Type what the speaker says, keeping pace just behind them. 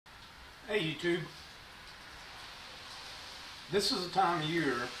Hey YouTube, this is the time of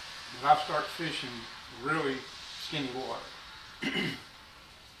year that I start fishing really skinny water.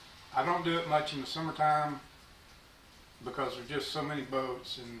 I don't do it much in the summertime because there's just so many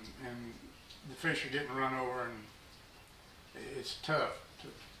boats and the fish are getting run over and it's tough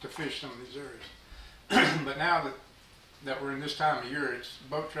to fish some of these areas. But now that we're in this time of year,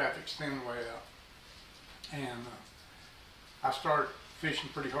 boat traffic's thinning way out. And I start fishing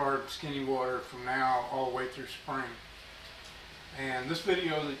pretty hard skinny water from now all the way through spring. And this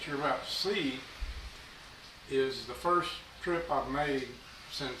video that you're about to see is the first trip I've made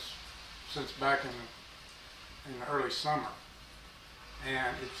since back in the early summer.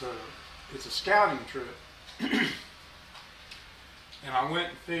 And it's a scouting trip. And I went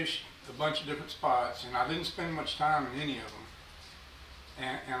and fished a bunch of different spots, and I didn't spend much time in any of them.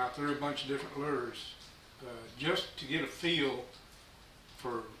 And I threw a bunch of different lures just to get a feel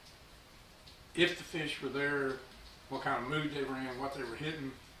for if the fish were there, what kind of mood they were in, what they were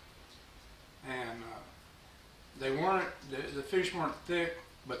hitting. And the fish weren't thick,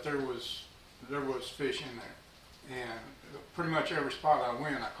 but there was fish in there. And pretty much every spot I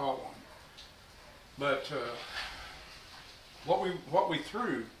went, I caught one. But what we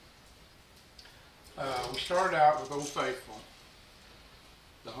threw, we started out with Old Faithful,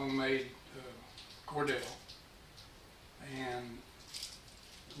 the homemade Cordell, and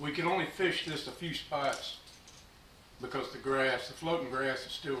we could only fish just a few spots because the floating grass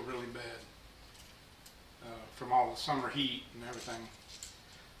is still really bad from all the summer heat and everything.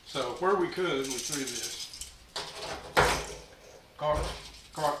 So where we could, we threw this. Caught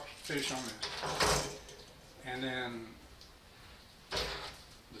fish on this. And then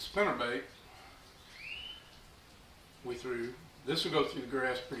the spinnerbait we threw. This will go through the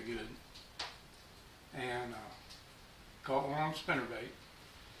grass pretty good. And caught one on spinnerbait.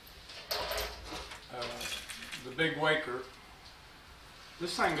 The big waker.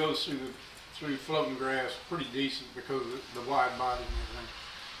 This thing goes through floating grass pretty decent because of the wide body and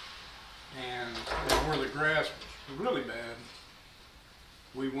everything. And where the grass was really bad,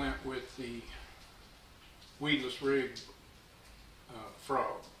 we went with the weedless rig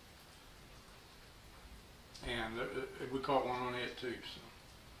frog, and we caught one on it too.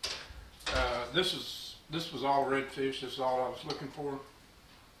 So this was all redfish. This is all I was looking for,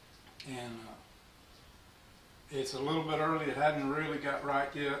 and it's a little bit early. It hadn't really got right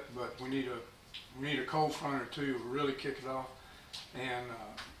yet, but we need a cold front or two to really kick it off, and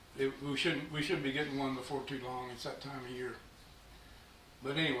we should be getting one before too long. It's that time of year.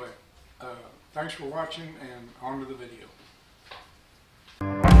 But anyway, thanks for watching, and on to the video.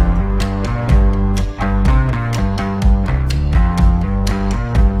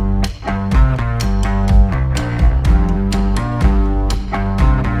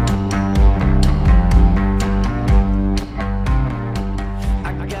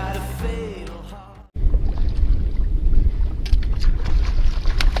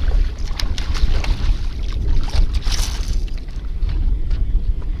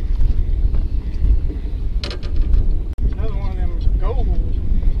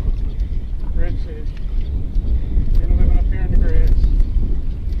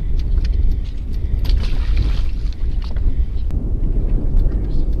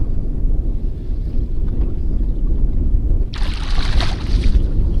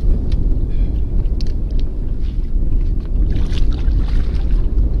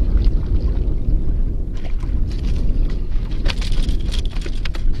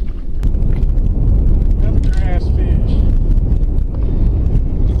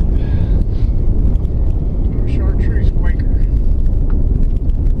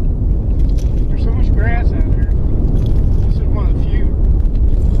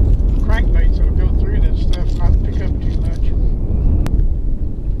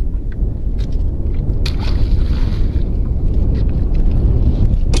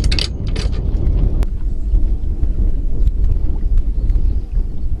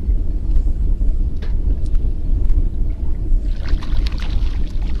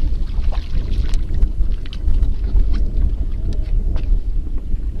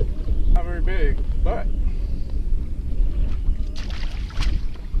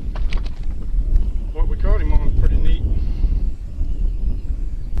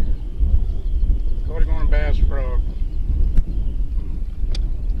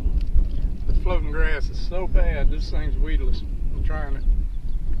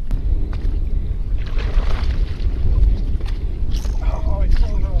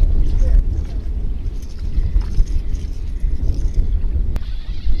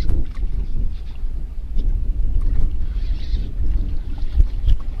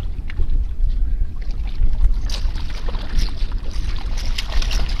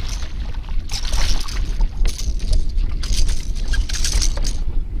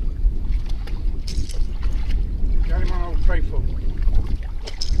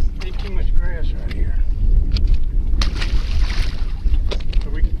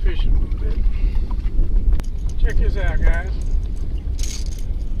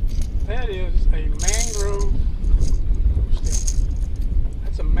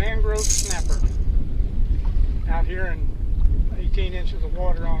 here in 18 inches of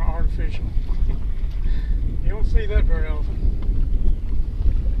water on artificial. You don't see that very often.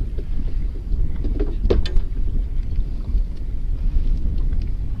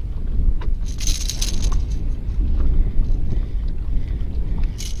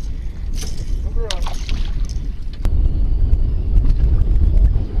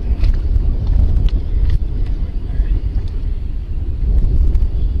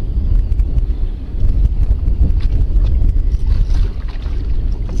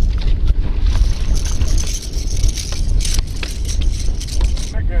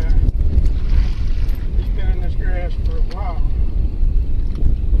 He's been in this grass for a while.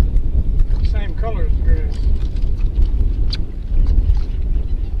 Same color as the grass.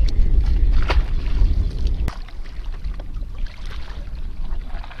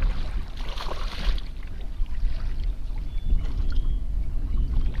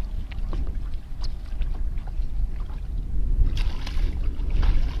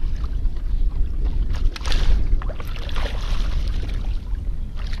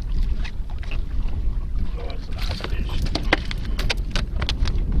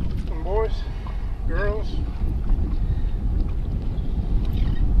 Boys, girls,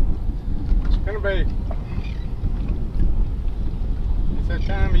 spinnerbait. It's that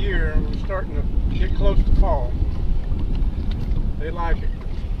time of year and we're starting to get close to fall. They like it.